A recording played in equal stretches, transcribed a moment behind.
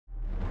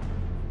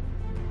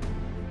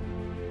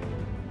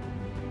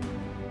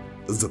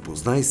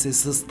Запознай се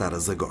с Стара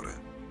Загора.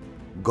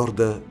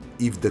 Горда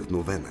и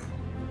вдъхновена.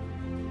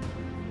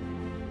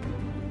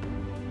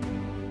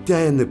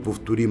 Тя е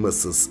неповторима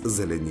с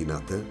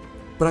зеленината,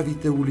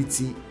 правите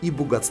улици и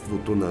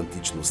богатството на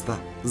античността,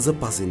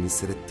 запазени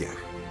сред тях.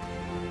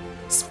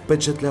 С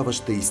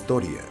впечатляваща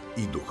история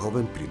и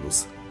духовен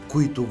принос,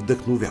 които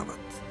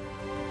вдъхновяват.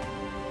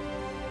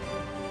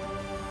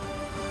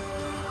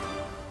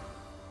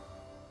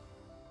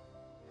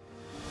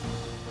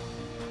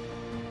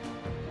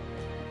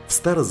 В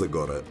Стара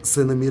Загора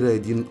се намира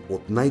един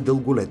от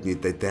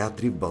най-дълголетните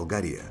театри в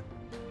България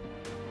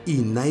и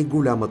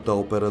най-голямата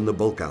опера на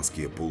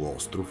Балканския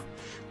полуостров,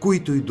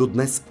 които и до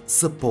днес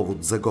са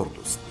повод за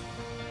гордост.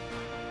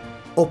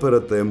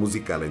 Операта е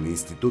музикален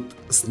институт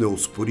с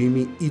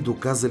неоспорими и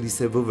доказали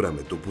се във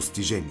времето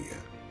постижения.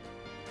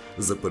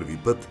 За първи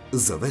път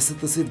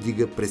завесата се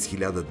вдига през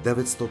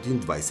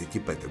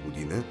 1925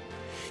 година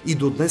и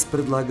до днес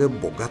предлага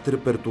богат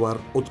репертоар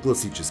от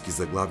класически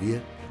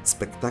заглавия,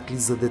 спектакли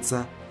за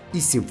деца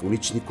и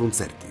симфонични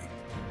концерти.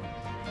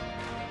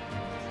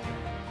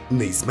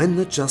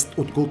 Неизменна част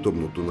от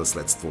културното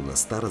наследство на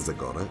Стара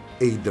Загора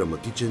е и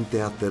драматичен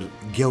театър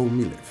Гео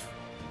Милев.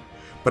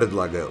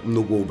 Предлага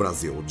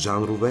многообразие от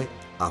жанрове,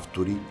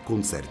 автори,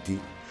 концерти,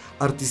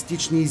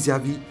 артистични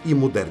изяви и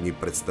модерни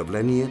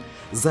представления,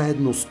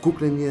 заедно с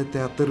кукления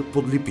театър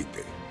под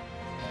липите.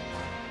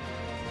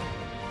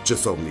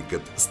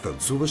 Часовникът с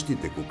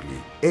танцуващите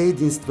кукли е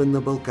единствен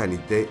на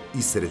Балканите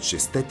и сред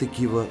 6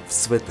 такива в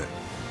света.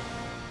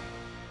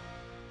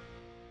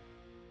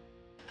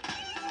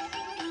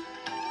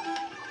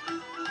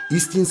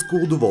 Истинско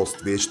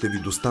удоволствие ще ви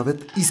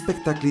доставят и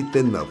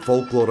спектаклите на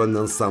фолклорен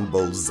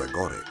ансамбъл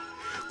Загоре,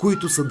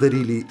 които са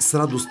дарили с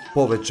радост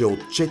повече от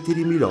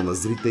 4 милиона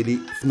зрители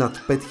в над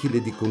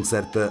 5000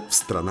 концерта в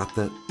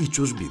страната и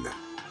чужбина.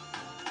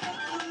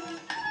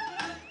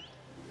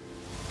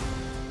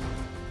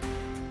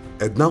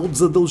 Една от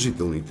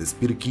задължителните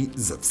спирки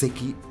за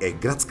всеки е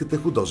градската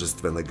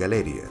художествена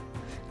галерия,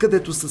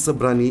 където са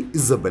събрани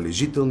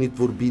забележителни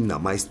творби на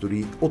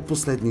майстори от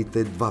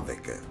последните 2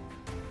 века.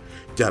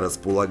 Тя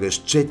разполага с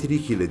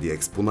 4000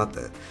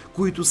 експоната,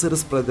 които са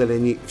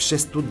разпределени в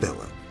 6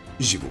 отдела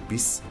 –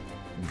 живопис,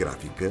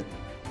 графика,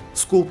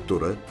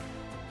 скулптура,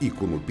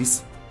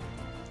 иконопис,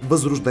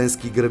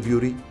 възрожденски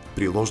гравюри,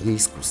 приложни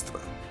изкуства.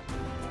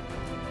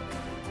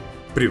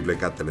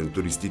 Привлекателен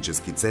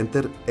туристически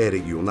център е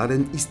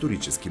регионален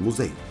исторически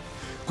музей,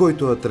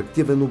 който е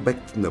атрактивен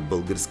обект на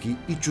български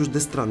и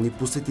чуждестранни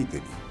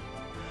посетители.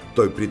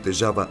 Той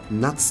притежава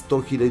над 100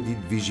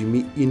 000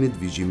 движими и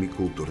недвижими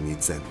културни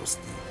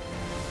ценности.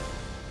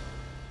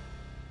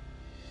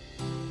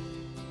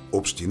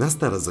 Община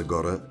Стара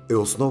Загора е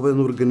основен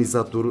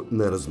организатор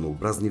на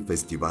разнообразни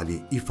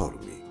фестивали и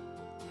форуми.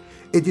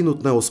 Един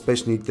от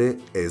най-успешните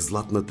е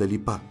Златната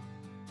липа.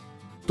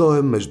 Той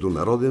е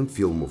международен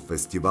филмов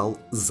фестивал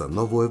за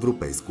ново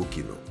европейско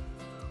кино.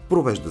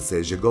 Провежда се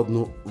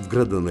ежегодно в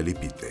града на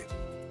липите.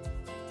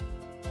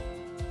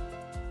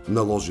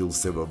 Наложил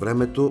се във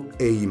времето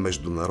е и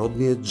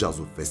Международният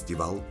джазов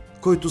фестивал,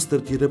 който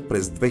стартира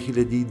през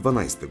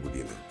 2012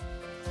 година.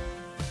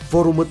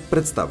 Форумът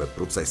представя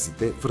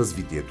процесите в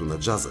развитието на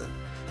джаза,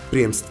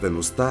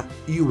 приемствеността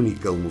и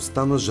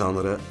уникалността на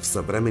жанра в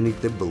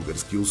съвременните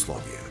български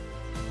условия.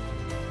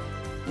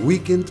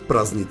 Уикенд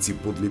празници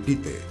под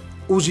липите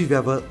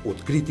оживява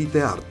откритите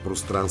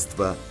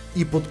арт-пространства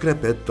и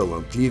подкрепя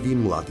талантливи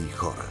млади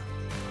хора.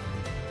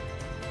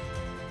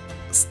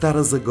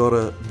 Стара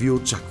Загора ви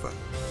очаква!